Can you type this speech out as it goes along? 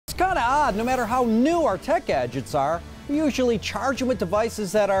kind of odd. No matter how new our tech gadgets are, we usually charge them with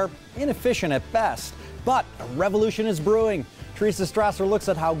devices that are inefficient at best. But a revolution is brewing. Teresa Strasser looks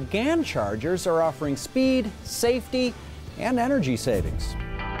at how GaN chargers are offering speed, safety, and energy savings.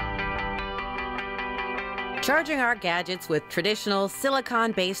 Charging our gadgets with traditional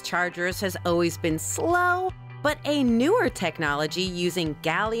silicon-based chargers has always been slow, but a newer technology using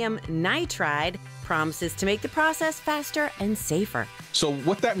gallium nitride promises to make the process faster and safer. So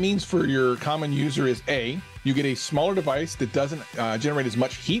what that means for your common user is A, you get a smaller device that doesn't generate as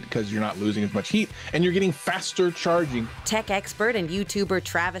much heat because you're not losing as much heat, and you're getting faster charging. Tech expert and YouTuber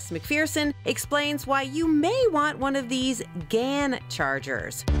Travis McPherson explains why you may want one of these GaN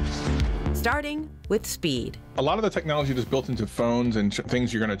chargers. Starting with speed. A lot of the technology that's built into phones and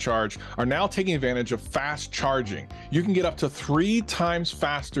things you're going to charge are now taking advantage of fast charging. You can get up to 3 times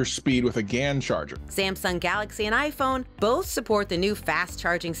faster speed with a GaN charger. Samsung Galaxy and iPhone both support the new fast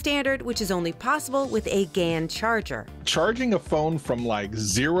charging standard, which is only possible with a GaN charger. Charging a phone from like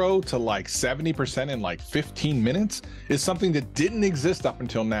 0 to like 70% in like 15 minutes is something that didn't exist up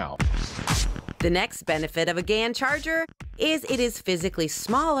until now. The next benefit of a GaN charger is it is physically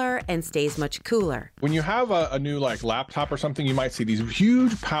smaller and stays much cooler. When you have a new like laptop or something, you might see these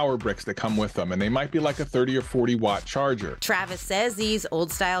huge power bricks that come with them, and they might be like a 30 or 40 watt charger. Travis says these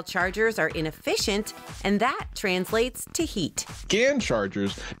old style chargers are inefficient, and that translates to heat. GaN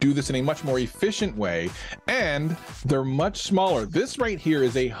chargers do this in a much more efficient way, and they're much smaller. This right here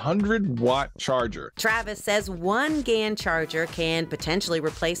is a 100-watt charger. Travis says one GaN charger can potentially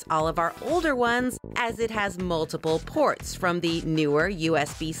replace all of our older ones, as it has multiple ports from the newer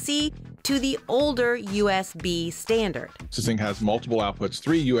USB-C to the older USB standard. This thing has multiple outputs,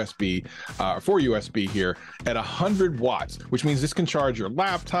 4 USB here at 100 watts, which means this can charge your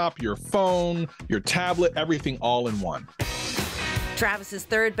laptop, your phone, your tablet, everything all in one. Travis's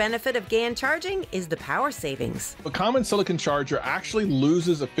third benefit of GaN charging is the power savings. A common silicon charger actually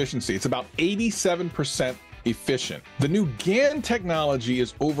loses efficiency. It's about 87% efficient. The new GaN technology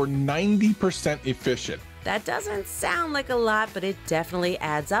is over 90% efficient. That doesn't sound like a lot, but it definitely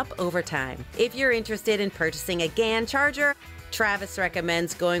adds up over time. If you're interested in purchasing a GaN charger, Travis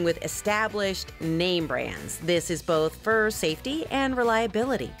recommends going with established name brands. This is both for safety and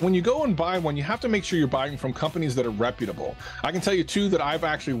reliability. When you go and buy one, you have to make sure you're buying from companies that are reputable. I can tell you two that I've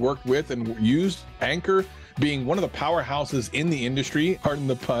actually worked with and used, Anker being one of the powerhouses in the industry, pardon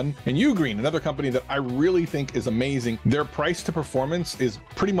the pun, and Ugreen, another company that I really think is amazing. Their price to performance is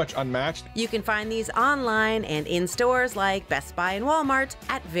pretty much unmatched. You can find these online and in stores like Best Buy and Walmart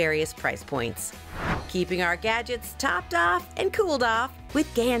at various price points. Keeping our gadgets topped off and cooled off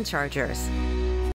with GaN chargers.